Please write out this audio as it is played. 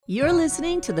You're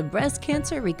listening to the Breast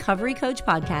Cancer Recovery Coach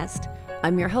podcast.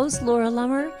 I'm your host, Laura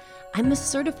Lummer. I'm a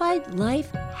certified life,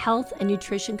 health, and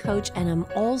nutrition coach, and I'm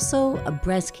also a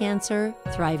breast cancer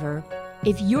thriver.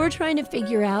 If you're trying to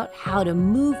figure out how to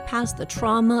move past the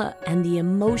trauma and the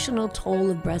emotional toll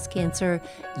of breast cancer,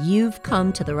 you've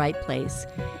come to the right place.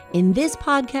 In this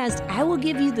podcast, I will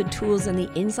give you the tools and the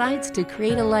insights to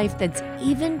create a life that's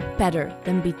even better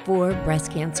than before breast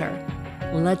cancer.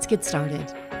 Let's get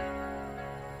started.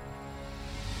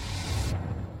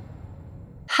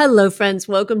 Hello, friends.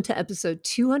 Welcome to episode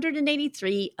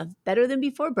 283 of Better Than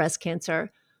Before Breast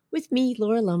Cancer with me,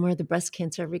 Laura Lummer, the Breast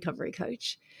Cancer Recovery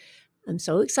Coach. I'm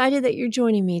so excited that you're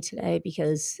joining me today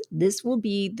because this will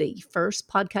be the first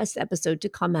podcast episode to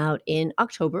come out in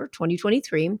October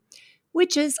 2023,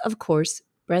 which is, of course,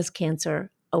 Breast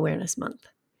Cancer Awareness Month.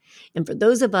 And for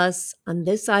those of us on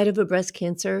this side of a breast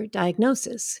cancer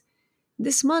diagnosis,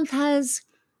 this month has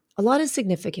a lot of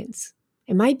significance.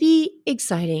 It might be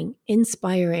exciting,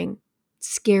 inspiring,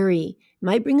 scary, it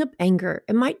might bring up anger,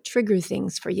 it might trigger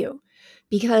things for you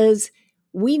because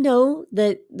we know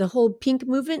that the whole pink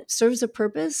movement serves a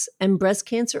purpose, and breast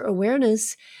cancer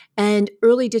awareness and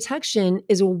early detection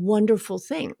is a wonderful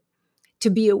thing. To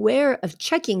be aware of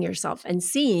checking yourself and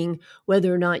seeing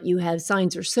whether or not you have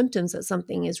signs or symptoms that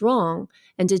something is wrong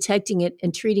and detecting it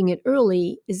and treating it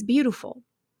early is beautiful.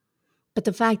 But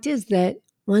the fact is that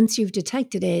once you've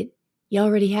detected it, you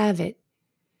already have it,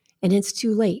 and it's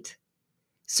too late.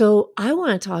 So I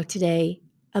want to talk today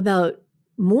about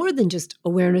more than just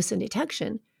awareness and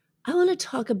detection. I want to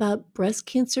talk about breast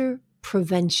cancer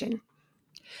prevention.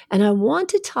 And I want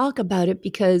to talk about it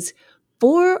because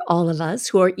for all of us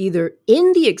who are either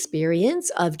in the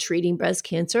experience of treating breast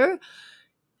cancer,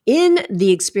 in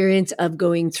the experience of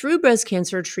going through breast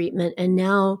cancer treatment and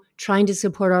now trying to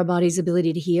support our body's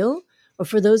ability to heal, or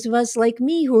for those of us like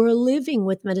me who are living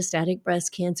with metastatic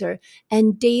breast cancer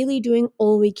and daily doing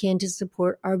all we can to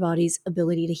support our body's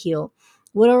ability to heal.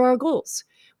 What are our goals?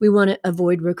 We want to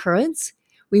avoid recurrence.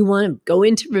 We want to go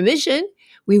into remission.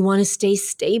 We want to stay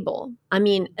stable. I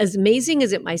mean, as amazing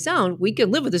as it might sound, we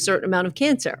can live with a certain amount of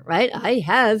cancer, right? I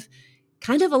have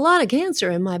kind of a lot of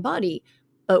cancer in my body,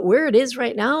 but where it is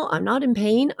right now, I'm not in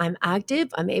pain. I'm active.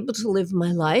 I'm able to live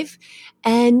my life.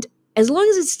 And as long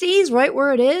as it stays right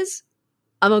where it is,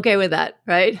 I'm okay with that,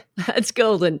 right? That's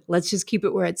golden. Let's just keep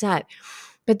it where it's at.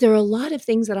 But there are a lot of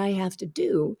things that I have to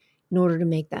do in order to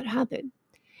make that happen.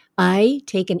 I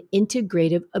take an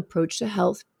integrative approach to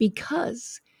health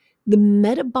because the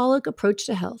metabolic approach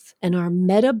to health and our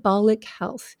metabolic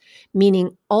health,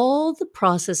 meaning all the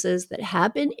processes that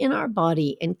happen in our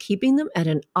body and keeping them at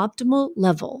an optimal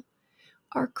level,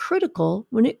 are critical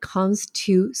when it comes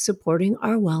to supporting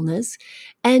our wellness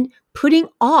and putting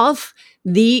off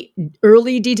the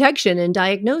early detection and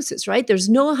diagnosis, right? There's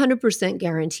no 100%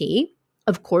 guarantee.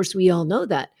 Of course, we all know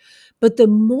that. But the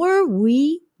more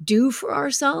we do for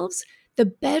ourselves, the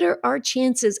better our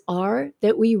chances are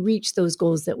that we reach those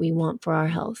goals that we want for our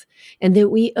health and that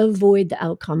we avoid the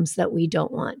outcomes that we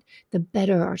don't want. The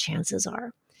better our chances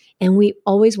are. And we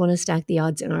always want to stack the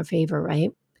odds in our favor,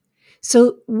 right?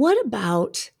 So what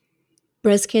about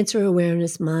Breast Cancer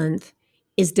Awareness Month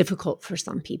is difficult for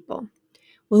some people?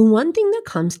 Well, one thing that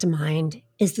comes to mind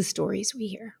is the stories we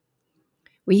hear.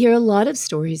 We hear a lot of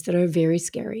stories that are very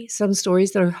scary, some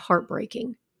stories that are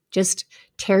heartbreaking, just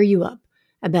tear you up,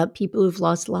 about people who've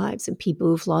lost lives and people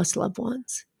who've lost loved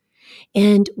ones.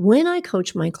 And when I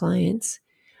coach my clients,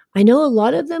 I know a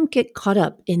lot of them get caught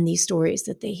up in these stories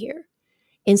that they hear.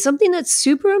 And something that's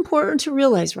super important to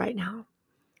realize right now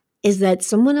is that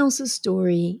someone else's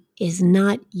story is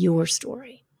not your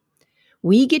story.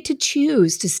 We get to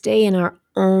choose to stay in our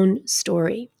own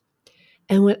story.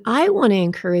 And what I want to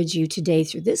encourage you today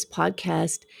through this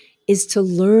podcast is to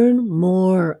learn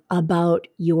more about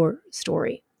your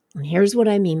story. And here's what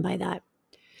I mean by that.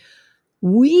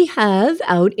 We have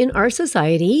out in our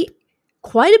society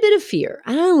quite a bit of fear.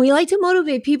 I don't know, we like to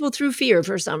motivate people through fear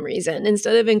for some reason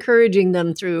instead of encouraging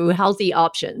them through healthy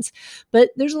options. But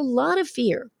there's a lot of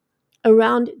fear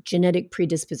around genetic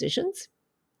predispositions.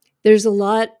 There's a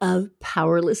lot of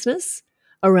powerlessness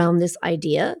around this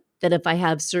idea that if I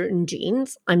have certain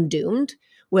genes, I'm doomed,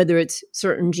 whether it's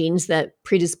certain genes that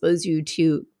predispose you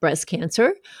to breast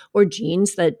cancer or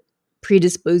genes that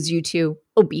predispose you to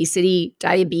obesity,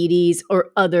 diabetes,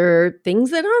 or other things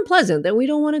that aren't pleasant that we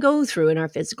don't want to go through in our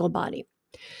physical body.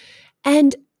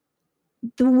 And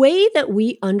the way that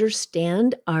we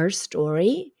understand our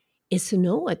story is to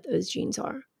know what those genes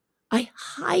are. I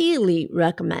highly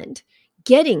recommend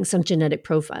getting some genetic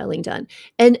profiling done.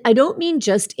 And I don't mean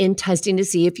just in testing to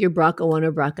see if you're BRCA1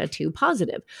 or BRCA2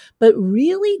 positive, but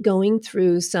really going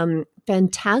through some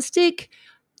fantastic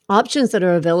options that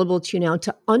are available to you now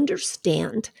to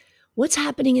understand what's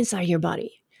happening inside your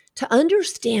body, to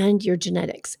understand your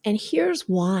genetics. And here's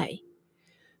why.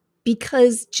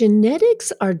 Because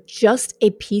genetics are just a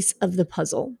piece of the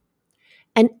puzzle,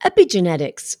 and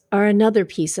epigenetics are another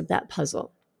piece of that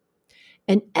puzzle.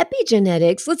 And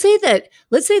epigenetics, let's say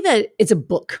that it's a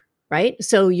book, right?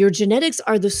 So your genetics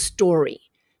are the story,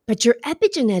 but your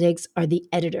epigenetics are the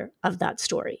editor of that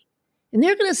story. And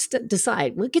they're going to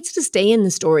decide what gets to stay in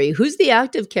the story, who's the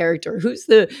active character, who's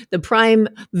the prime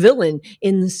villain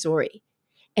in the story.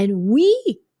 And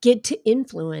we get to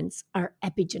influence our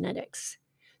epigenetics.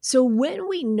 So when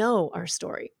we know our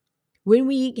story, when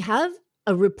we have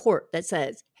a report that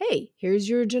says, hey, here's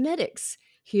your genetics,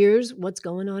 here's what's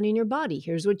going on in your body,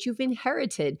 here's what you've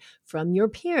inherited from your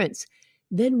parents,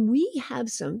 then we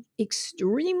have some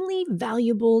extremely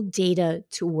valuable data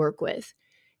to work with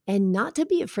and not to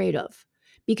be afraid of.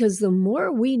 Because the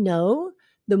more we know,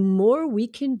 the more we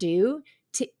can do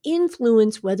to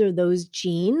influence whether those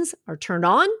genes are turned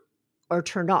on or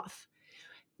turned off,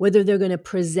 whether they're going to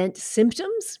present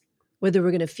symptoms, whether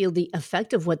we're going to feel the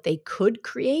effect of what they could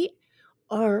create,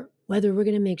 or whether we're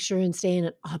going to make sure and stay in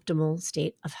an optimal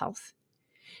state of health.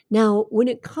 Now, when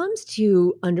it comes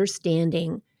to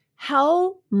understanding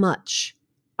how much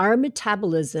our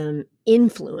metabolism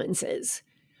influences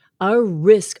our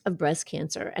risk of breast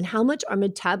cancer and how much our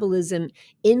metabolism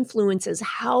influences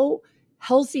how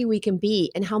healthy we can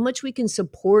be and how much we can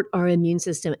support our immune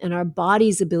system and our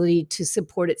body's ability to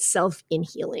support itself in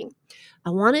healing, I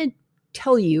want to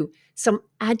tell you some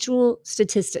actual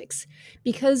statistics,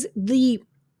 because the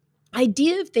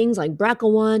idea of things like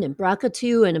BRCA1 and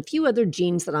BRCA2 and a few other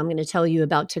genes that I'm going to tell you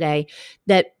about today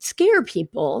that scare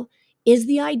people is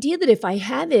the idea that if I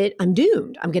have it, I'm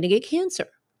doomed. I'm going to get cancer.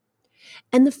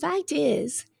 And the fact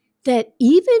is that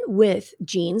even with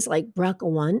genes like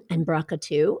BRCA1 and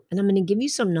BRCA2, and I'm going to give you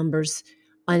some numbers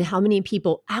on how many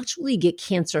people actually get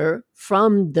cancer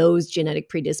from those genetic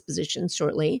predispositions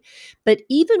shortly, but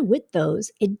even with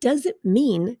those, it doesn't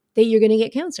mean that you're going to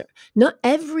get cancer. Not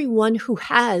everyone who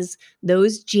has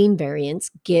those gene variants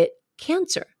get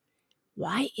cancer.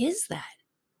 Why is that?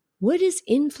 What is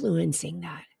influencing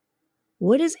that?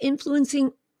 What is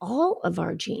influencing all of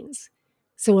our genes?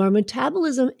 So our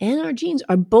metabolism and our genes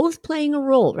are both playing a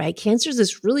role, right? Cancer is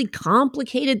this really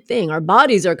complicated thing. Our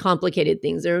bodies are complicated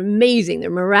things. They're amazing.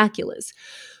 They're miraculous.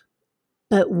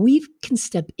 But we can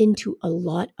step into a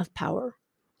lot of power.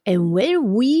 And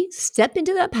when we step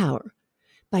into that power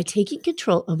by taking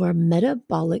control of our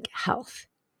metabolic health,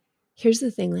 here's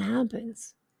the thing that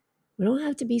happens. We don't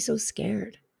have to be so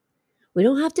scared. We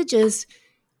don't have to just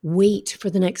wait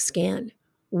for the next scan,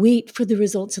 wait for the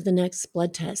results of the next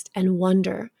blood test and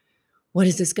wonder, what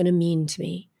is this going to mean to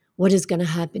me? What is going to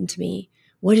happen to me?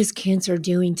 What is cancer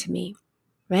doing to me?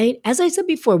 Right? As I said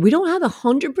before, we don't have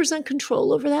 100%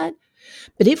 control over that.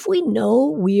 But if we know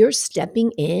we are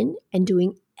stepping in and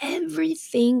doing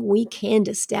everything we can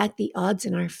to stack the odds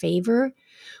in our favor,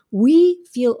 we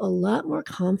feel a lot more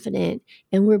confident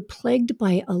and we're plagued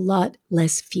by a lot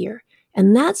less fear.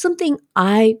 And that's something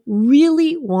I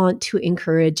really want to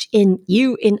encourage in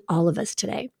you, in all of us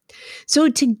today. So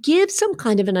to give some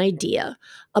kind of an idea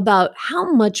about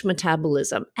how much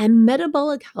metabolism and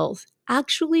metabolic health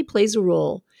actually plays a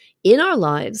role in our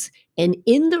lives and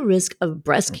in the risk of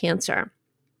breast cancer,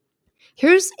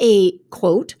 here's a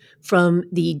quote from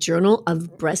the Journal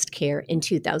of Breast Care in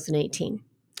 2018.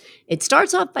 It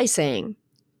starts off by saying,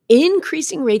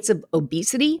 increasing rates of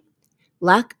obesity,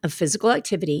 lack of physical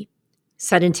activity,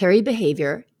 sedentary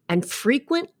behavior, and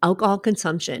frequent alcohol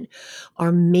consumption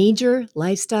are major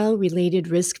lifestyle-related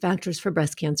risk factors for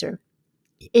breast cancer.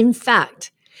 In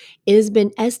fact, it has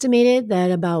been estimated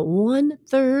that about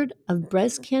 1/3 of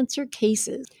breast cancer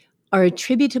cases are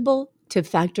attributable to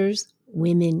factors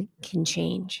women can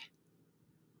change.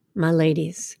 My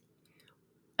ladies,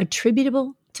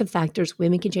 attributable to factors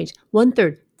women can change.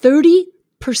 1/3,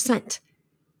 30%.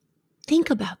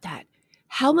 Think about that.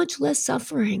 How much less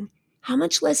suffering, how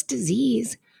much less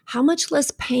disease, how much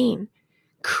less pain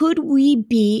could we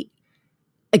be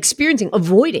experiencing,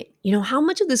 avoiding? How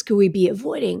much of this could we be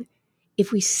avoiding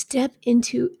if we step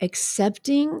into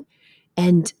accepting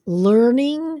and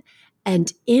learning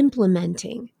and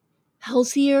implementing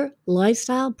healthier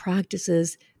lifestyle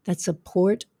practices that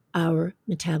support our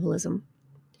metabolism?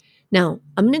 Now,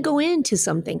 I'm going to go into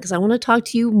something because I want to talk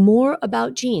to you more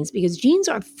about genes, because genes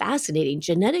are fascinating.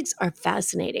 Genetics are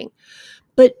fascinating.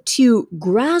 But to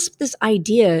grasp this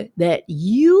idea that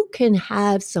you can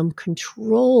have some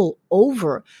control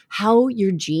over how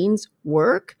your genes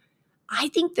work, I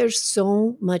think there's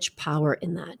so much power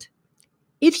in that.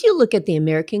 If you look at the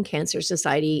American Cancer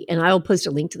Society, and I will post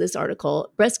a link to this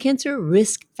article, breast cancer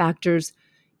risk factors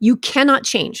you cannot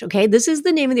change. Okay. This is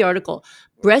the name of the article.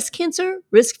 Breast cancer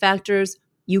risk factors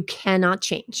you cannot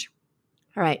change.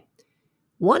 All right.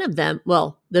 One of them,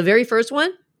 well, the very first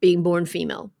one, being born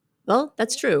female. Well,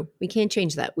 that's true. We can't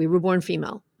change that. We were born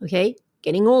female. Okay.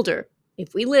 Getting older.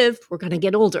 If we live, we're going to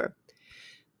get older.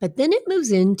 But then it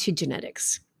moves into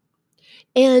genetics.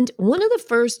 And one of the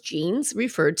first genes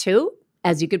referred to,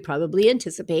 as you could probably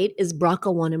anticipate, is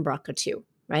BRCA1 and BRCA2,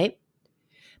 right?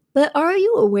 But are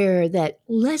you aware that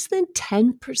less than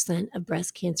 10% of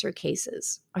breast cancer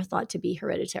cases are thought to be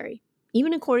hereditary,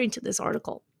 even according to this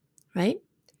article, right?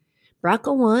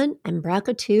 BRCA1 and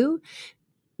BRCA2,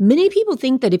 many people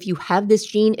think that if you have this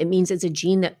gene, it means it's a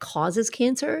gene that causes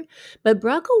cancer. But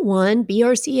BRCA1,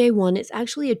 BRCA1, is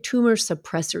actually a tumor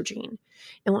suppressor gene.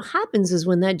 And what happens is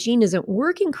when that gene isn't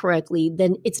working correctly,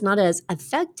 then it's not as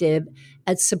effective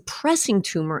at suppressing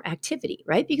tumor activity,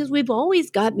 right? Because we've always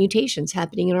got mutations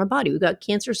happening in our body. We've got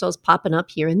cancer cells popping up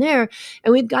here and there,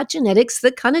 and we've got genetics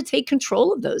that kind of take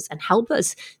control of those and help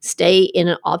us stay in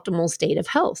an optimal state of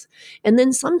health. And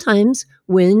then sometimes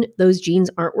when those genes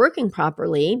aren't working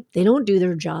properly, they don't do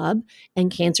their job,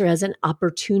 and cancer has an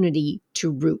opportunity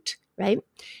to root, right?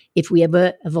 If we have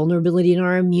a vulnerability in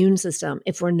our immune system,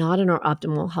 if we're not in our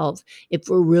optimal health, if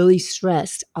we're really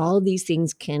stressed, all of these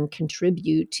things can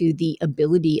contribute to the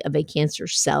ability of a cancer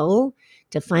cell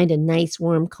to find a nice,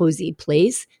 warm, cozy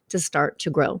place to start to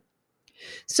grow.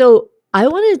 So I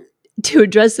wanted to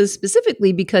address this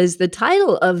specifically because the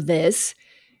title of this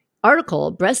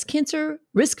article, Breast Cancer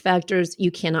Risk Factors You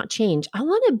Cannot Change, I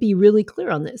want to be really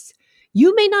clear on this.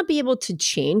 You may not be able to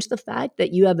change the fact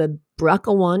that you have a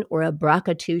BRCA1 or a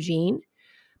BRCA2 gene,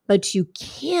 but you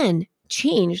can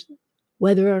change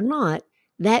whether or not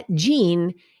that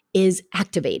gene is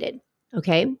activated,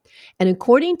 okay? And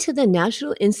according to the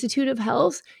National Institute of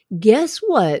Health, guess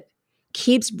what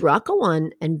keeps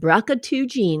BRCA1 and BRCA2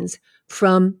 genes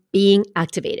from being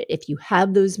activated if you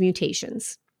have those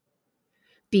mutations?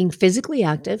 Being physically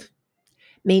active,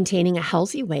 maintaining a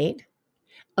healthy weight,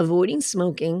 avoiding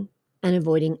smoking, and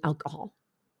avoiding alcohol.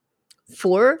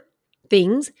 4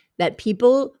 things that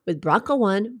people with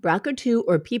BRCA1, BRCA2,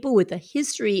 or people with a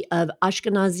history of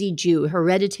Ashkenazi Jew,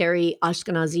 hereditary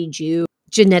Ashkenazi Jew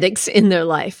genetics in their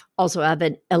life also have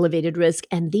an elevated risk.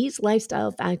 And these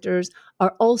lifestyle factors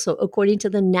are also, according to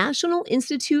the National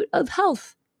Institute of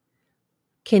Health,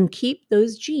 can keep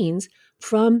those genes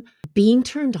from being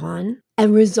turned on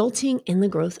and resulting in the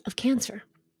growth of cancer.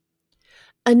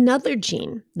 Another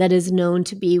gene that is known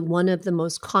to be one of the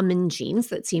most common genes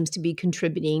that seems to be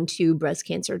contributing to breast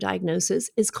cancer diagnosis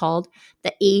is called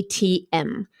the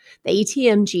ATM. The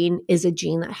ATM gene is a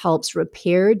gene that helps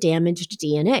repair damaged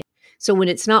DNA. So when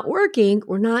it's not working,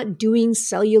 we're not doing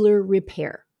cellular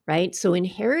repair, right? So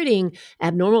inheriting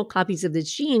abnormal copies of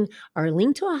this gene are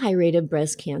linked to a high rate of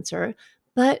breast cancer.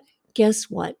 But guess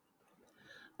what?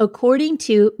 According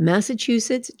to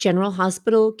Massachusetts General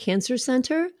Hospital Cancer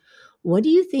Center, what do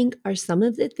you think are some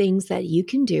of the things that you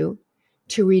can do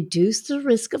to reduce the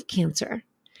risk of cancer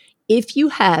if you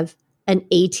have an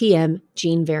ATM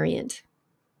gene variant?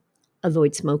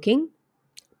 Avoid smoking,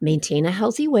 maintain a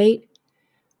healthy weight,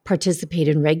 participate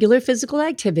in regular physical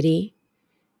activity,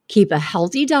 keep a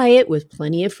healthy diet with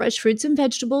plenty of fresh fruits and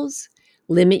vegetables,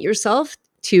 limit yourself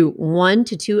to 1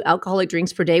 to 2 alcoholic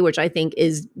drinks per day, which I think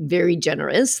is very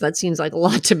generous. That seems like a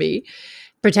lot to me.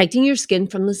 Protecting your skin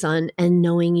from the sun, and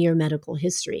knowing your medical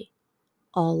history,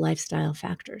 all lifestyle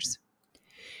factors.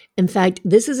 In fact,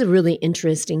 this is a really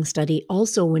interesting study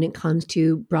also when it comes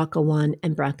to BRCA1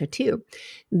 and BRCA2.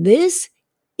 This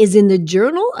is in the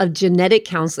Journal of Genetic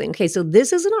Counseling. Okay, so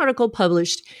this is an article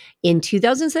published in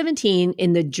 2017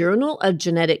 in the Journal of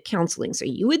Genetic Counseling. So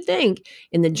you would think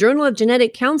in the Journal of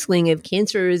Genetic Counseling, if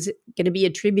cancer is going to be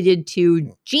attributed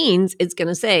to genes, it's going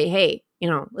to say, hey,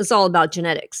 it's all about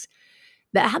genetics.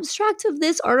 The abstract of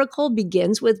this article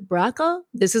begins with BRCA.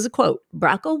 This is a quote.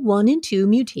 BRCA1 and 2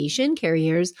 mutation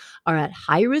carriers are at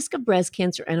high risk of breast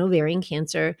cancer and ovarian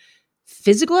cancer.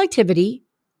 Physical activity,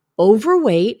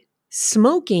 overweight,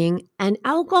 smoking, and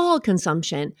alcohol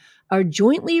consumption are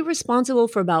jointly responsible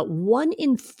for about 1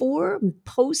 in 4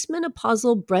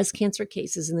 postmenopausal breast cancer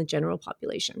cases in the general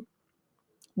population.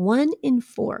 1 in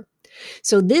 4.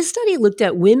 So this study looked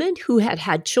at women who had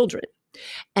had children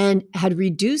and had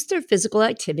reduced their physical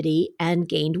activity and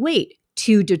gained weight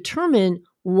to determine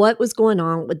what was going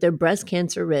on with their breast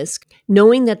cancer risk,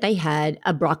 knowing that they had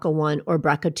a BRCA1 or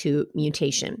BRCA2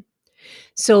 mutation.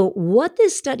 So, what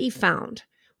this study found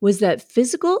was that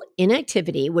physical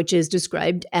inactivity, which is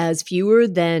described as fewer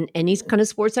than any kind of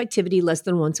sports activity less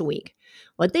than once a week,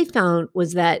 what they found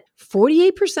was that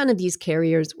 48% of these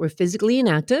carriers were physically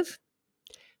inactive,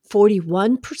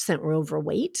 41% were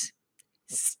overweight,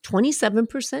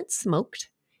 27% smoked,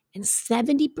 and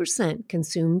 70%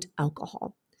 consumed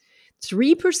alcohol.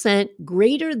 3%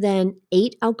 greater than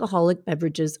 8 alcoholic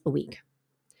beverages a week.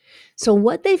 So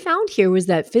what they found here was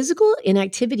that physical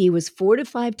inactivity was 4 to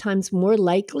 5 times more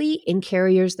likely in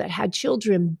carriers that had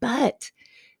children, but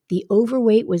the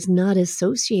overweight was not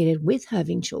associated with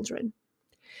having children.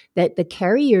 That the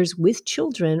carriers with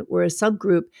children were a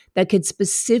subgroup that could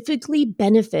specifically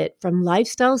benefit from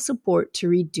lifestyle support to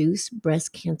reduce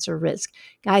breast cancer risk.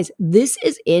 Guys, this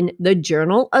is in the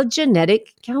Journal of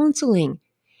Genetic Counseling,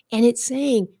 and it's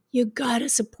saying you gotta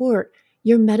support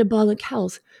your metabolic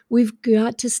health. We've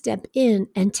got to step in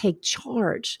and take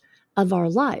charge of our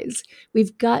lives.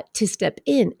 We've got to step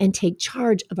in and take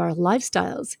charge of our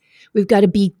lifestyles. We've got to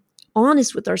be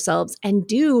honest with ourselves and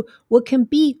do what can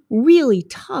be really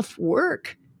tough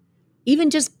work. Even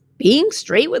just being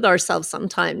straight with ourselves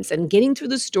sometimes and getting through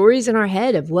the stories in our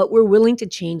head of what we're willing to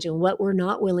change and what we're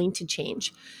not willing to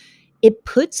change. It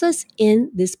puts us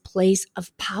in this place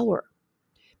of power.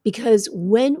 Because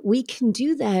when we can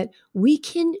do that, we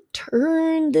can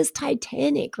turn this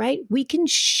Titanic, right? We can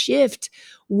shift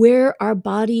where our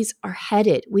bodies are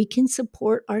headed. We can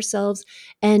support ourselves.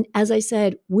 And as I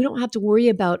said, we don't have to worry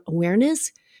about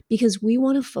awareness because we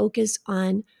want to focus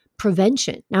on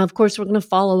prevention. Now, of course, we're going to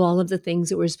follow all of the things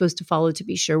that we're supposed to follow to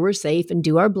be sure we're safe and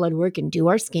do our blood work and do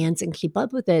our scans and keep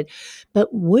up with it. But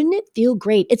wouldn't it feel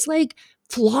great? It's like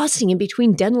flossing in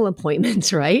between dental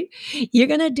appointments, right? You're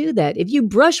going to do that. If you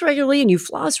brush regularly and you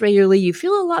floss regularly, you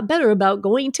feel a lot better about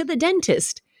going to the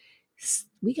dentist.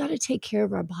 We got to take care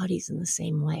of our bodies in the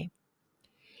same way.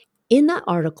 In that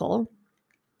article,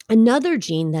 another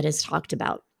gene that is talked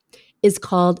about is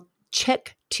called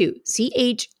CHEK2,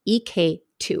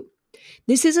 CHEK2.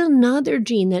 This is another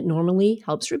gene that normally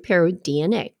helps repair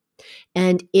DNA.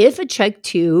 And if a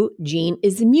CHEK2 gene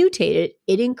is mutated,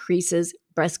 it increases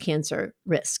breast cancer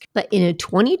risk. But in a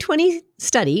 2020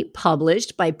 study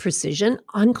published by Precision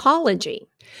Oncology,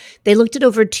 they looked at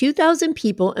over 2,000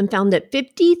 people and found that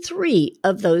 53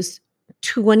 of those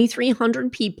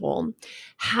 2,300 people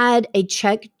had a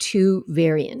CHEK2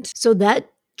 variant. So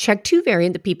that CHEK2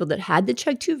 variant, the people that had the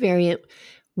CHEK2 variant,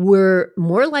 were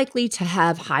more likely to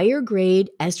have higher grade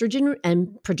estrogen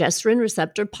and progesterone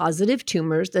receptor positive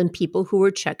tumors than people who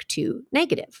were CHEK2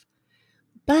 negative.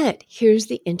 But here's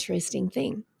the interesting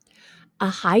thing. A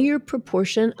higher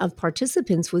proportion of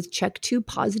participants with CHEK2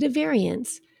 positive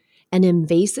variants and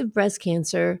invasive breast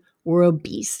cancer were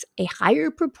obese. A higher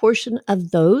proportion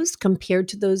of those compared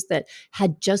to those that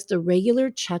had just the regular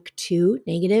CHEK2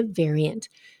 negative variant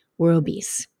were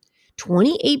obese.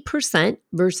 28%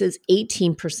 versus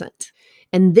 18%.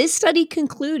 And this study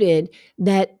concluded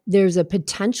that there's a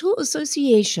potential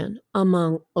association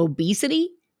among obesity,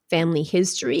 family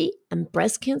history, and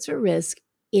breast cancer risk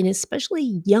in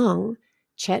especially young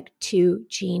CHEK2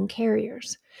 gene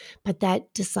carriers. But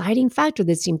that deciding factor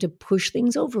that seemed to push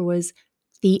things over was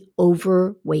the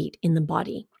overweight in the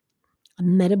body, a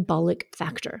metabolic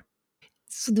factor.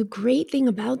 So the great thing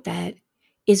about that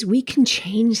is we can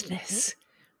change this,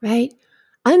 right?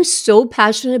 I'm so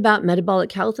passionate about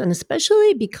metabolic health, and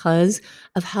especially because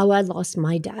of how I lost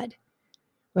my dad,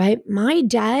 right? My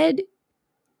dad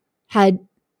had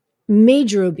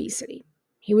major obesity.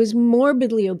 He was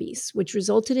morbidly obese, which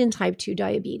resulted in type 2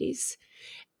 diabetes.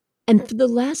 And for the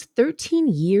last 13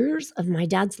 years of my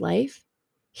dad's life,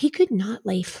 he could not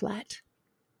lay flat.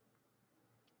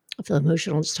 I feel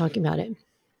emotional just talking about it.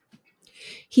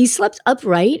 He slept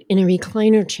upright in a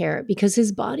recliner chair because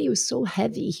his body was so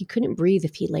heavy he couldn't breathe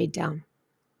if he laid down.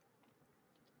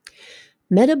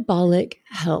 Metabolic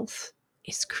health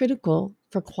is critical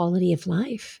for quality of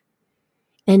life.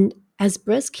 And as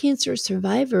breast cancer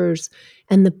survivors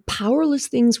and the powerless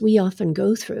things we often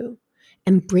go through,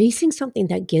 embracing something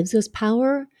that gives us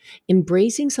power,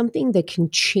 embracing something that can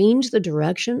change the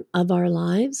direction of our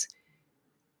lives,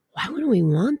 why wouldn't we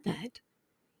want that?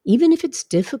 Even if it's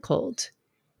difficult.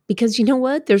 Because you know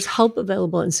what? There's help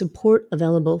available and support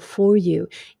available for you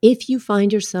if you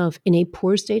find yourself in a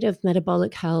poor state of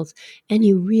metabolic health and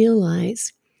you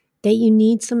realize that you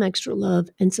need some extra love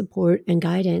and support and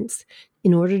guidance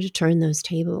in order to turn those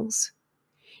tables.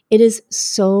 It is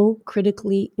so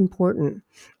critically important.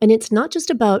 And it's not just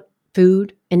about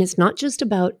food and it's not just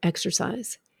about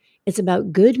exercise. It's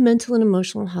about good mental and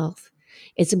emotional health.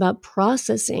 It's about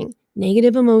processing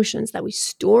negative emotions that we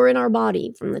store in our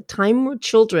body from the time we're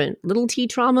children, little T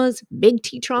traumas, big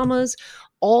T traumas,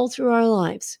 all through our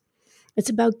lives. It's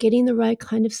about getting the right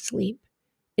kind of sleep.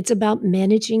 It's about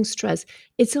managing stress.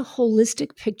 It's a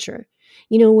holistic picture.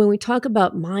 When we talk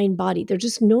about mind, body, there's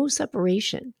just no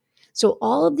separation. So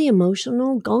all of the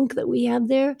emotional gunk that we have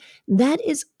there, that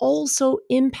is also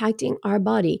impacting our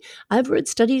body. I've read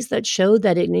studies that show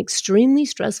that in extremely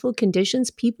stressful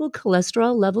conditions, people's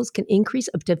cholesterol levels can increase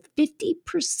up to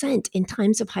 50% in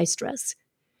times of high stress.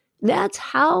 That's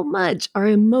how much our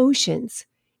emotions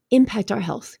impact our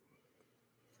health.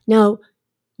 Now,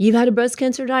 you've had a breast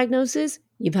cancer diagnosis,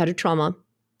 you've had a trauma,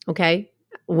 okay?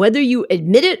 Whether you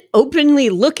admit it, openly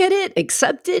look at it,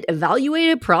 accept it, evaluate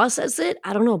it, process it,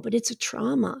 I don't know, but it's a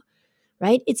trauma,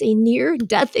 right? It's a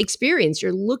near-death experience.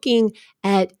 You're looking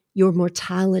at your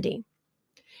mortality.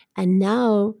 And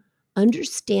now,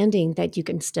 understanding that you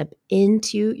can step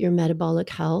into your metabolic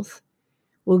health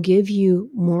will give you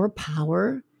more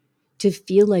power to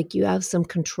feel like you have some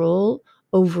control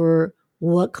over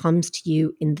what comes to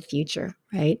you in the future,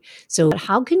 right? So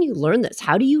how can you learn this?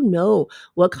 How do you know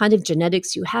what kind of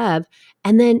genetics you have?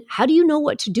 And then how do you know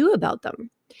what to do about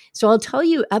them? So I'll tell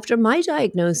you, after my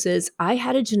diagnosis, I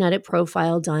had a genetic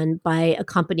profile done by a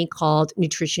company called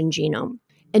Nutrition Genome.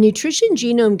 A Nutrition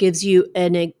Genome gives you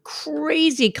a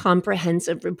crazy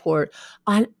comprehensive report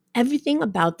on everything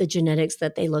about the genetics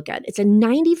that they look at. It's a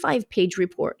 95-page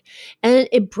report, and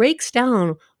it breaks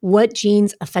down what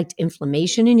genes affect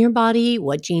inflammation in your body,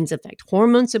 what genes affect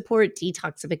hormone support,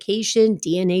 detoxification,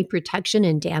 DNA protection,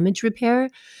 and damage repair.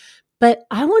 But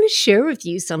I want to share with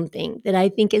you something that I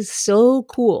think is so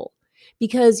cool,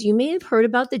 because you may have heard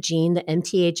about the gene, the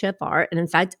MTHFR. And in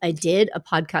fact, I did a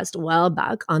podcast a while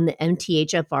back on the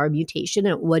MTHFR mutation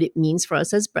and what it means for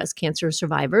us as breast cancer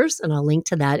survivors. And I'll link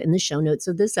to that in the show notes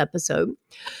of this episode.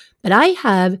 But I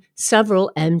have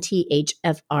several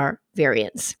MTHFR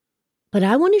variants. But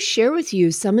I want to share with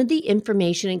you some of the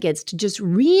information it gets to just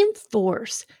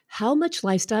reinforce how much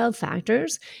lifestyle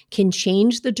factors can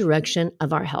change the direction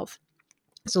of our health.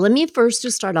 So let me first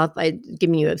just start off by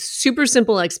giving you a super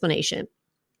simple explanation.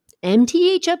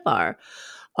 MTHFR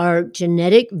are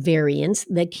genetic variants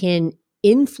that can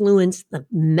influence the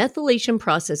methylation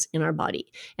process in our body.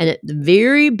 And at the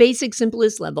very basic,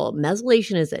 simplest level,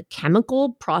 methylation is a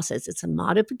chemical process. It's a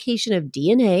modification of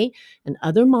DNA and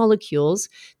other molecules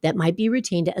that might be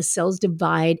retained as cells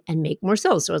divide and make more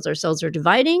cells. So as our cells are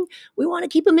dividing, we want to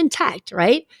keep them intact,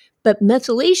 right? But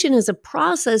methylation is a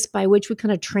process by which we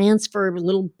kind of transfer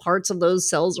little parts of those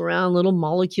cells around, little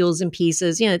molecules and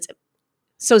pieces. It's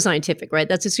so scientific, right?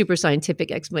 That's a super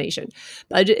scientific explanation.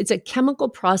 But it's a chemical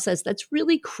process that's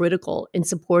really critical in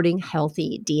supporting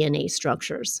healthy DNA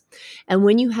structures. And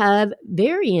when you have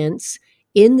variants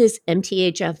in this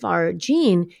MTHFR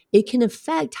gene, it can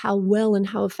affect how well and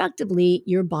how effectively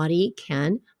your body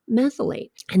can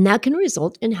methylate. And that can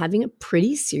result in having a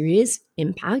pretty serious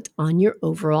impact on your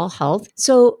overall health.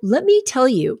 So let me tell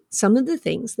you some of the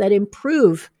things that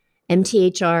improve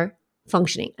MTHFR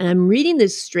functioning. And I'm reading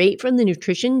this straight from the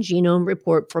Nutrition Genome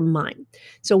Report from mine.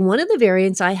 So one of the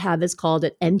variants I have is called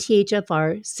an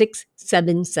MTHFR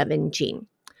 677 gene.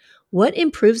 What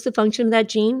improves the function of that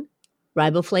gene?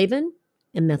 Riboflavin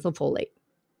and methylfolate.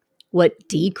 What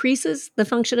decreases the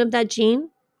function of that gene?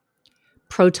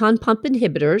 Proton pump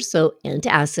inhibitors, so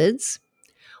antacids,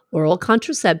 oral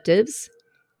contraceptives,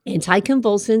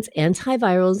 anticonvulsants,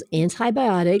 antivirals,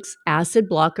 antibiotics, acid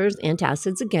blockers,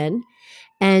 antacids again,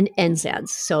 and NSAIDs,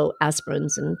 so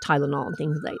aspirins and Tylenol and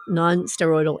things like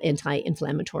non-steroidal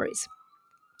anti-inflammatories.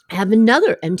 I have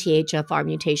another MTHFR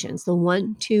mutation, it's the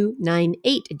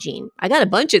 1298 gene. I got a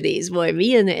bunch of these, boy,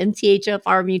 me and the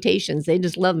MTHFR mutations, they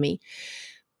just love me.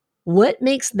 What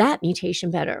makes that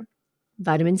mutation better?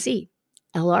 Vitamin C,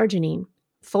 L-arginine,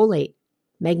 folate,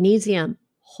 magnesium,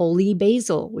 holy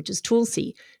basil, which is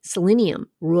tulsi, selenium,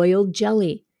 royal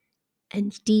jelly,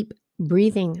 and deep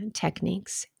breathing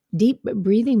techniques. Deep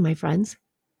breathing, my friends.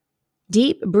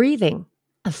 Deep breathing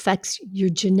affects your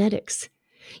genetics.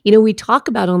 We talk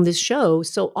about on this show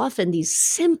so often these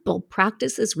simple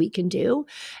practices we can do.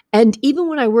 And even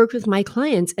when I work with my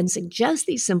clients and suggest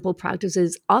these simple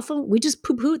practices, often we just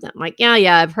poo-poo them. Like,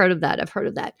 yeah, I've heard of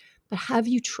that. But have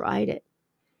you tried it?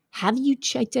 Have you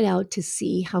checked it out to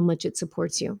see how much it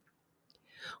supports you?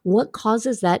 What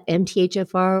causes that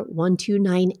MTHFR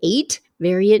 1298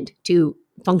 variant to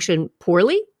function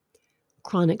poorly?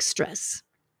 Chronic stress,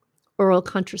 oral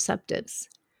contraceptives,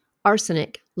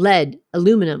 arsenic, lead,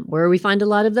 aluminum. Where we find a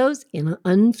lot of those? In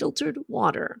unfiltered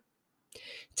water,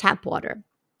 tap water.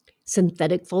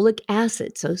 synthetic folic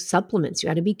acid, so supplements. You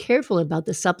got to be careful about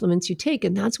the supplements you take.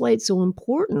 And that's why it's so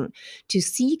important to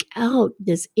seek out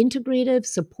this integrative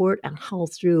support and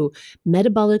health through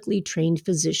metabolically trained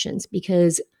physicians,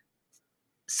 because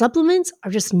supplements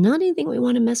are just not anything we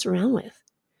want to mess around with.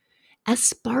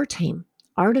 Aspartame,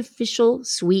 artificial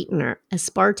sweetener,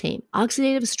 aspartame,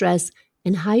 oxidative stress,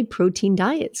 and high protein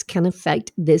diets can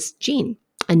affect this gene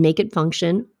and make it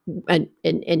function and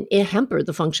hamper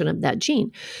the function of that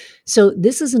gene. So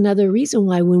this is another reason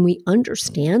why when we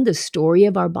understand the story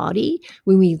of our body,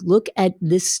 when we look at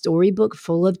this storybook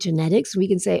full of genetics, we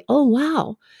can say, oh,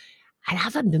 wow, I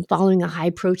haven't been following a high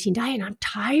protein diet and I'm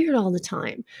tired all the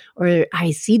time. Or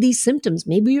I see these symptoms.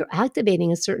 Maybe you're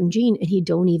activating a certain gene and you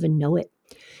don't even know it.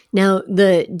 Now,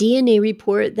 the DNA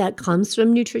report that comes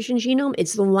from Nutrition Genome,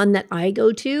 it's the one that I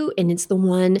go to, and it's the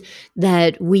one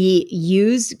that we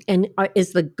use and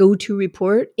is the go-to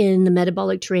report in the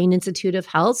Metabolic Terrain Institute of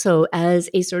Health. So as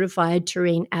a certified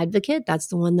terrain advocate, that's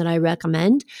the one that I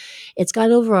recommend. It's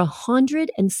got over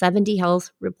 170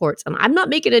 health reports, and I'm not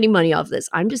making any money off this.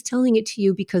 I'm just telling it to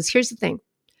you because here's the thing.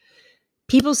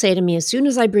 People say to me, as soon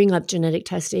as I bring up genetic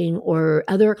testing or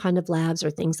other kind of labs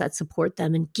or things that support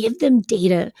them and give them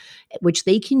data which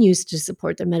they can use to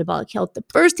support their metabolic health, the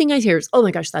first thing I hear is, oh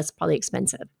my gosh, that's probably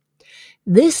expensive.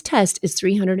 This test is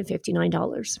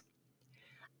 $359.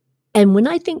 And when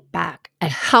I think back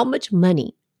at how much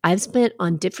money I've spent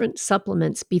on different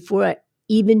supplements before I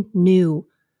even knew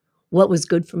what was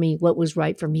good for me, what was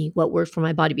right for me, what worked for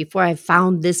my body, before I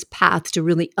found this path to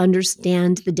really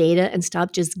understand the data and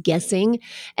stop just guessing.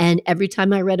 And every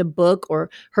time I read a book or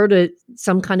heard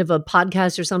some kind of a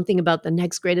podcast or something about the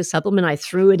next greatest supplement, I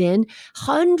threw it in.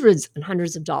 Hundreds and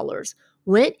hundreds of dollars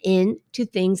went into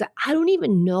things that I don't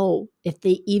even know if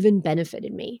they even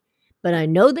benefited me, but I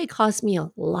know they cost me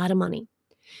a lot of money.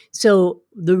 So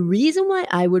the reason why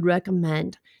I would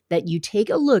recommend that you take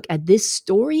a look at this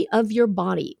story of your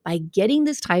body by getting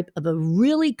this type of a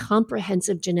really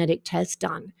comprehensive genetic test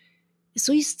done is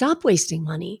so you stop wasting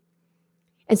money.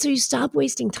 And so you stop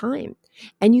wasting time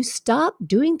and you stop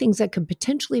doing things that could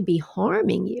potentially be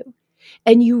harming you.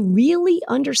 And you really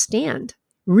understand,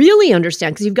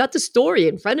 because you've got the story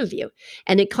in front of you.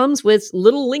 And it comes with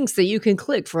little links that you can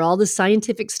click for all the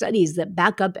scientific studies that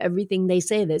back up everything they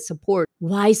say that support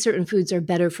why certain foods are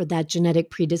better for that genetic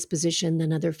predisposition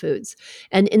than other foods.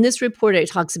 And in this report,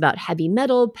 it talks about heavy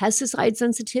metal, pesticide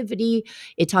sensitivity.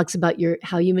 It talks about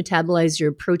how you metabolize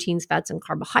your proteins, fats, and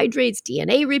carbohydrates,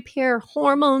 DNA repair,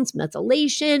 hormones,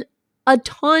 methylation, a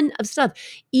ton of stuff,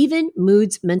 even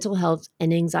moods, mental health,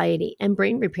 and anxiety, and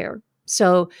brain repair.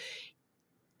 So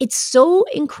it's so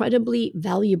incredibly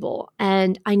valuable.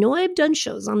 And I know I've done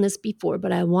shows on this before,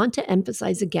 but I want to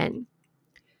emphasize again,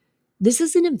 this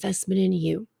is an investment in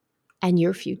you and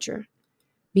your future,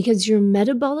 because your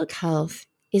metabolic health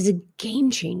is a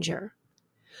game changer.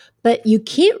 But you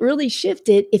can't really shift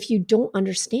it if you don't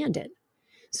understand it.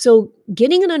 So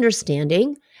getting an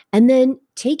understanding and then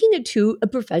taking it to a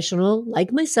professional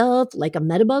like myself, like a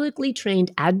metabolically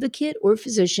trained advocate or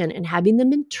physician, and having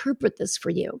them interpret this for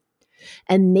you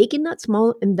and making that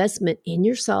small investment in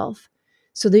yourself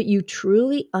so that you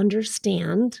truly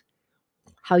understand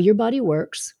how your body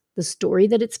works, the story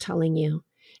that it's telling you,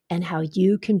 and how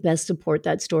you can best support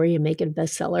that story and make it a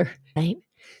bestseller, right?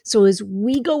 So as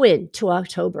we go into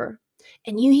October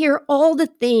and you hear all the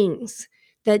things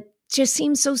that just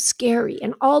seem so scary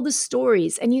and all the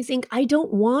stories, and you think, I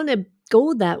don't want to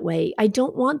go that way. I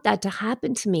don't want that to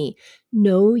happen to me.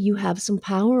 No, you have some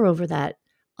power over that,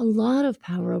 a lot of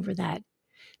power over that.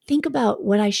 Think about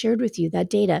what I shared with you, that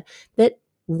data, that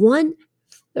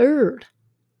 1/3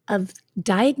 of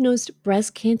diagnosed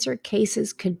breast cancer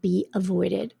cases could be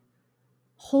avoided.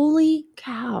 Holy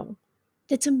cow,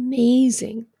 that's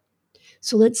amazing.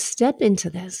 So let's step into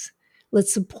this.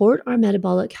 Let's support our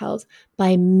metabolic health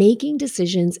by making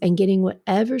decisions and getting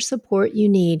whatever support you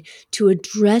need to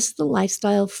address the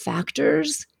lifestyle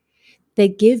factors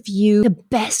that give you the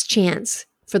best chance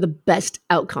for the best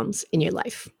outcomes in your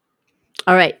life.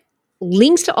 All right.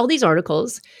 Links to all these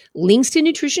articles, links to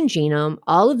Nutrition Genome,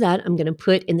 all of that I'm going to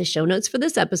put in the show notes for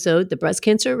this episode,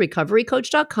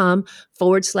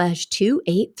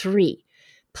 thebreastcancerrecoverycoach.com/283.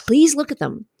 Please look at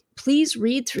them. Please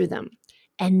read through them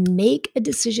and make a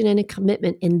decision and a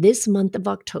commitment in this month of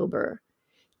October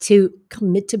to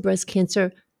commit to breast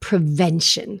cancer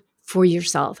prevention for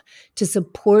yourself, to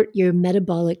support your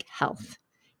metabolic health.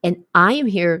 And I am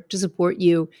here to support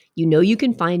you. You know, you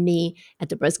can find me at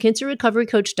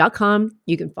thebreastcancerrecoverycoach.com.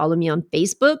 You can follow me on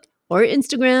Facebook or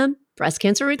Instagram, Breast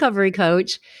Cancer Recovery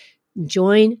Coach.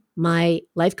 Join my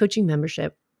life coaching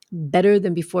membership. Better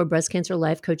Than Before Breast Cancer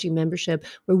Life Coaching membership,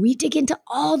 where we dig into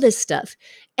all this stuff,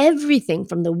 everything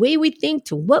from the way we think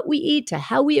to what we eat to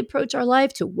how we approach our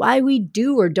life to why we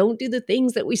do or don't do the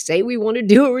things that we say we want to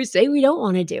do or we say we don't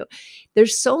want to do.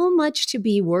 There's so much to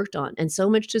be worked on and so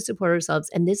much to support ourselves,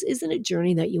 and this isn't a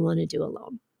journey that you want to do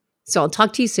alone. So I'll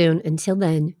talk to you soon. Until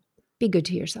then, be good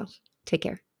to yourself. Take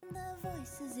care. The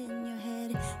voices in your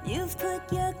head, you've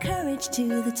put your courage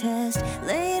to the test,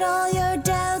 laid all your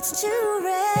doubts to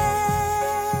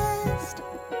rest.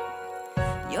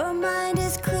 Your mind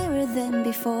is clearer than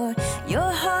before,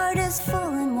 your heart is full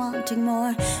and wanting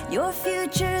more, your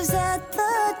future's at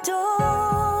the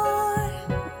door.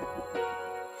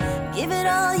 Give it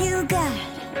all you got,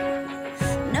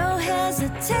 no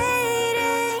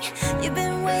hesitating, you've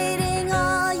been waiting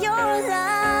all your life.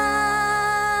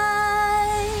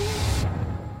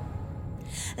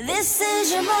 This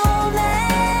is your moment.